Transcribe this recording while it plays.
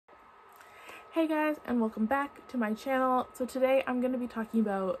Hey guys, and welcome back to my channel. So today I'm going to be talking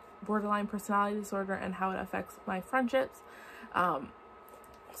about borderline personality disorder and how it affects my friendships.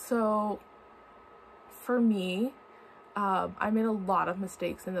 So for me, I made a lot of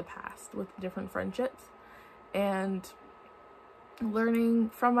mistakes in the past with different friendships, and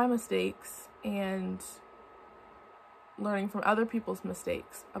learning from my mistakes and learning from other people's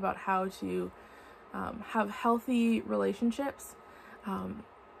mistakes about how to have healthy relationships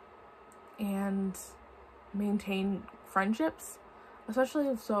and maintain friendships,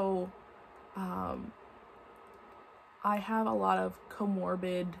 especially so I have a lot of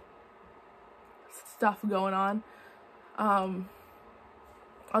comorbid stuff going on. I'll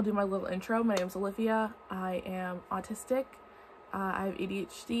do my little intro. My name is Olivia. I am autistic. I have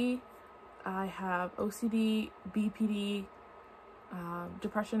ADHD. I have OCD, BPD,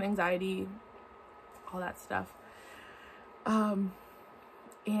 depression, anxiety, all that stuff.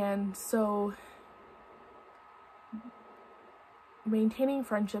 And so maintaining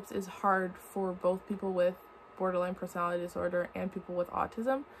friendships is hard for both people with borderline personality disorder and people with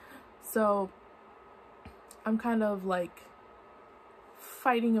autism. So I'm kind of like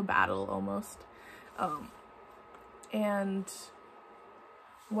fighting a battle almost. And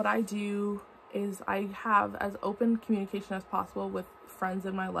what I do is I have as open communication as possible with friends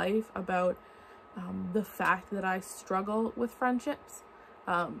in my life about the fact that I struggle with friendships.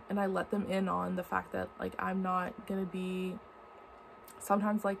 And I let them in on the fact that like I'm not gonna be,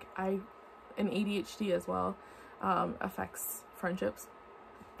 sometimes like an ADHD as well affects friendships,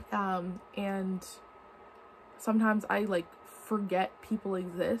 and sometimes I like forget people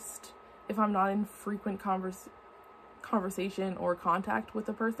exist if I'm not in frequent conversation or contact with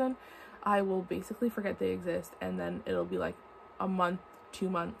a person. I will basically forget they exist, and then it'll be like a month, 2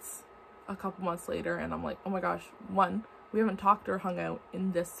 months, a couple months later, and I'm like, oh my gosh, we haven't talked or hung out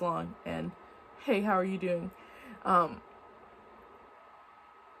in this long, and hey, how are you doing?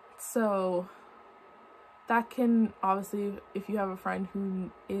 So that can obviously, if you have a friend who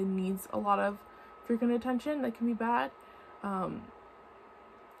needs a lot of frequent attention, that can be bad.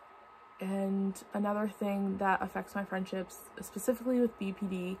 And another thing that affects my friendships, specifically with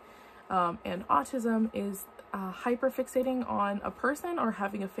BPD and autism, is hyperfixating on a person or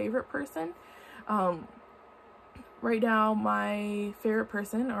having a favorite person. Right now, my favorite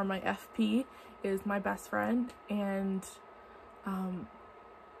person, or my FP, is my best friend, and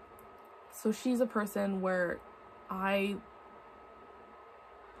so she's a person where I've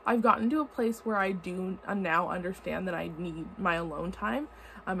gotten to a place where I do now understand that I need my alone time.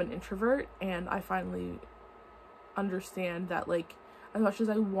 I'm an introvert, and I finally understand that, like, as much as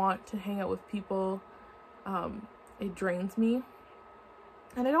I want to hang out with people, it drains me.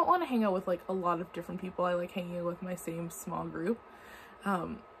 And I don't want to hang out with like a lot of different people. I like hanging out with my same small group.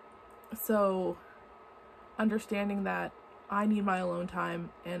 So understanding that I need my alone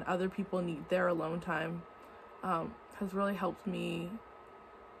time and other people need their alone time has really helped me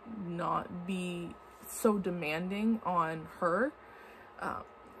not be so demanding on her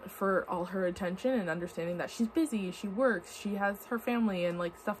for all her attention, and understanding that she's busy, she works, she has her family and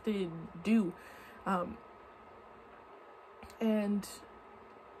like stuff to do. And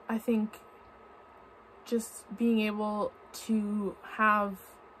I think just being able to have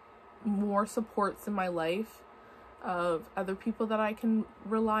more supports in my life of other people that I can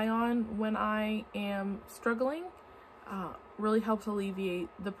rely on when I am struggling really helps alleviate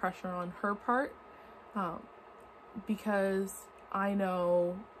the pressure on her part, because I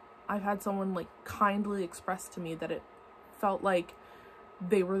know I've had someone like kindly express to me that it felt like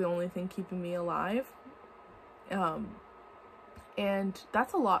they were the only thing keeping me alive. And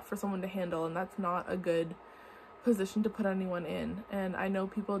that's a lot for someone to handle, and that's not a good position to put anyone in. And I know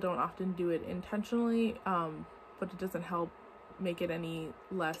people don't often do it intentionally, but it doesn't help make it any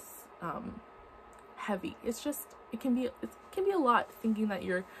less heavy. It's just, it can be a lot thinking that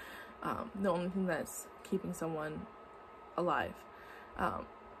you're the only thing that's keeping someone alive.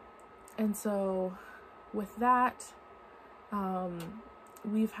 And so with that,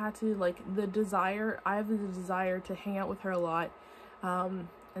 we've had to, like, I have the desire to hang out with her a lot,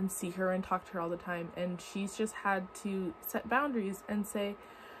 and see her and talk to her all the time, and she's just had to set boundaries and say,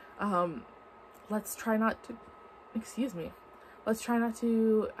 let's try not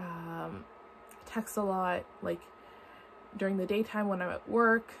to text a lot, like during the daytime when I'm at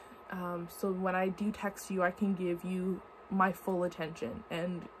work, so when I do text you, I can give you my full attention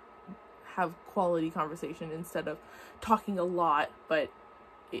and have quality conversation instead of talking a lot but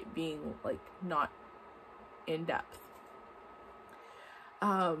it being like not in depth.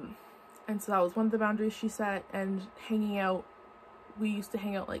 And so that was one of the boundaries she set. And hanging out, we used to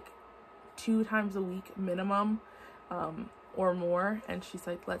hang out like 2 times a week minimum, or more. And she's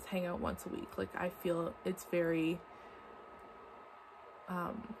like, let's hang out once a week. Like, I feel it's very,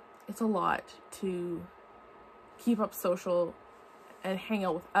 it's a lot to keep up social and hang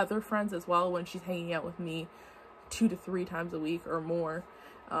out with other friends as well when she's hanging out with me 2 to 3 times a week or more.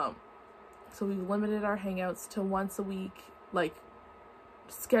 So we've limited our hangouts to once a week, like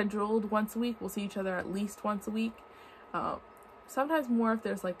scheduled once a week. We'll see each other at least once a week. Sometimes more if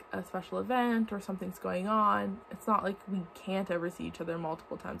there's like a special event or something's going on. It's not like we can't ever see each other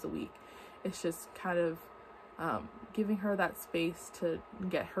multiple times a week. It's just kind of giving her that space to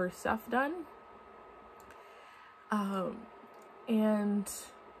get her stuff done. And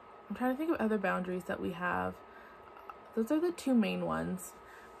I'm trying to think of other boundaries that we have. Those are the 2 main ones,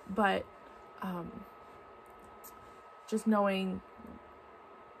 but just knowing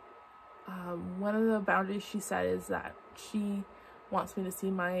one of the boundaries she set is that she wants me to see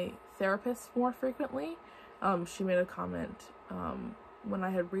my therapist more frequently. She made a comment when I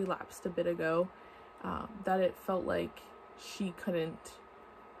had relapsed a bit ago that it felt like she couldn't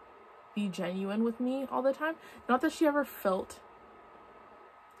be genuine with me all the time. Not that she ever felt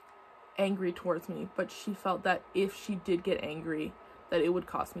angry towards me, but she felt that if she did get angry, that it would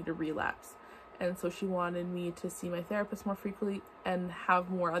cause me to relapse. And so she wanted me to see my therapist more frequently and have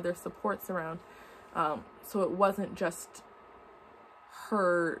more other supports around. So it wasn't just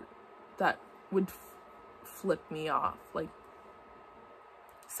her that would flip me off, like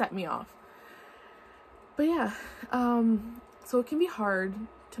set me off. But yeah, so it can be hard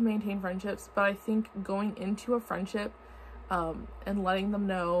to maintain friendships, but I think going into a friendship and letting them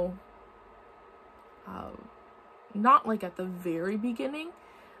know, not like at the very beginning,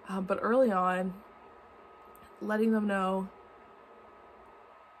 but early on, letting them know,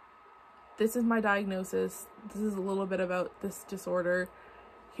 this is my diagnosis, this is a little bit about this disorder,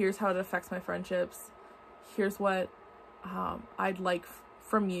 here's how it affects my friendships, here's what I'd like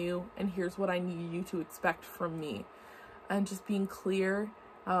from you, and here's what I need you to expect from me. And just being clear,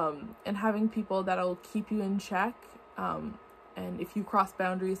 and having people that'll keep you in check, and if you cross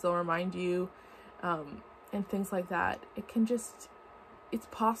boundaries, they'll remind you, and things like that. It's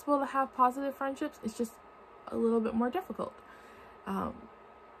possible to have positive friendships, it's just a little bit more difficult.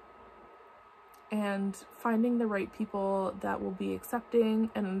 And finding the right people that will be accepting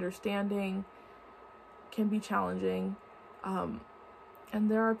and understanding can be challenging. And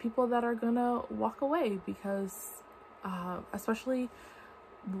there are people that are gonna walk away because, especially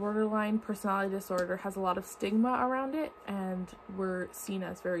borderline personality disorder has a lot of stigma around it, and we're seen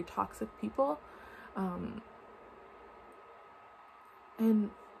as very toxic people.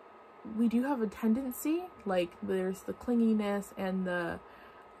 And we do have a tendency, like there's the clinginess and the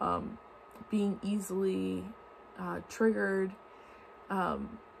being easily triggered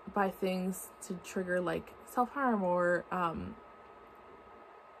by things to trigger like self-harm or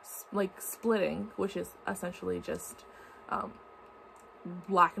like splitting, which is essentially just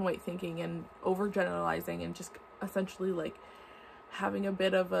black and white thinking and overgeneralizing and just essentially like having a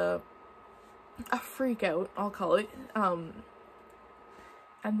bit of a freak out, I'll call it.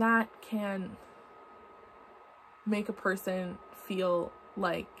 And that can make a person feel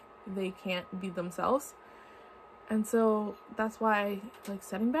like they can't be themselves. And so that's why like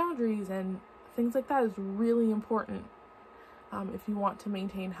setting boundaries and things like that is really important if you want to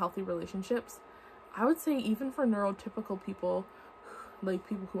maintain healthy relationships. I would say even for neurotypical people, like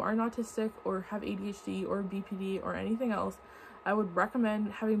people who aren't autistic or have ADHD or BPD or anything else, I would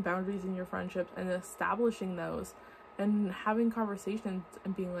recommend having boundaries in your friendships and establishing those and having conversations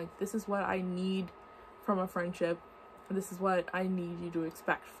and being like, this is what I need from a friendship, and this is what I need you to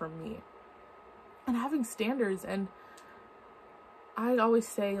expect from me. And having standards, and I always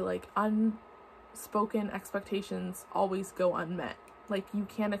say like unspoken expectations always go unmet. Like you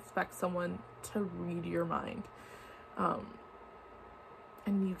can't expect someone to read your mind.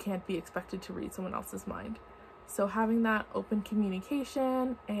 And you can't be expected to read someone else's mind. So having that open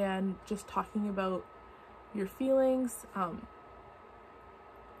communication and just talking about your feelings,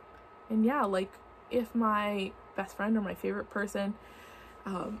 and yeah, like if my best friend or my favorite person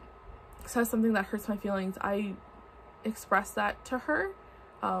says something that hurts my feelings, I express that to her,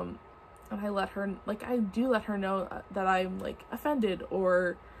 and I let her, like I do let her know that I'm like offended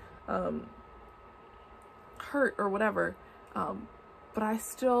or hurt or whatever, but I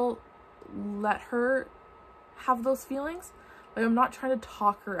still let her have those feelings. Like I'm not trying to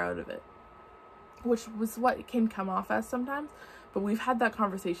talk her out of it, which was what it can come off as sometimes. But we've had that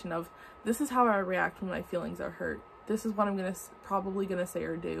conversation of, this is how I react when my feelings are hurt, this is what I'm probably gonna say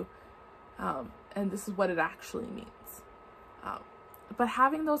or do, and this is what it actually means. but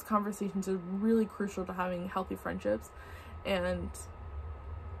having those conversations is really crucial to having healthy friendships. And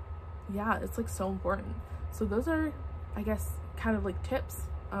yeah, it's like so important. So those are, I guess, kind of like tips,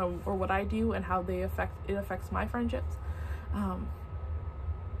 or what I do and how it affects my friendships.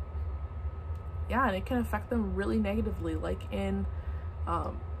 Yeah, and it can affect them really negatively. Like in,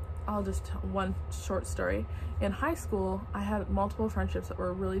 one short story. In high school, I had multiple friendships that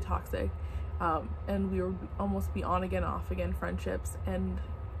were really toxic, and we were almost be on again, off again friendships, and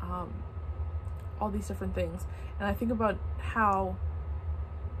all these different things. And I think about how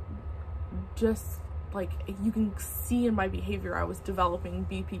just like you can see in my behavior, I was developing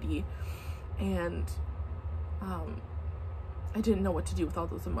BPD, and I didn't know what to do with all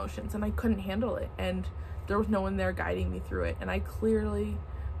those emotions, and I couldn't handle it, and there was no one there guiding me through it, and I clearly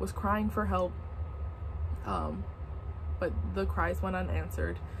was crying for help, but the cries went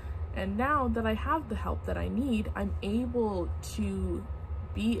unanswered. And now that I have the help that I need, I'm able to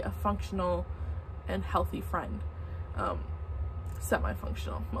be a functional and healthy friend,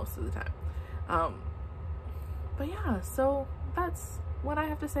 semi-functional most of the time. But yeah, so that's what I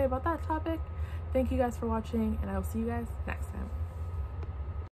have to say about that topic. Thank you guys for watching, and I will see you guys next time.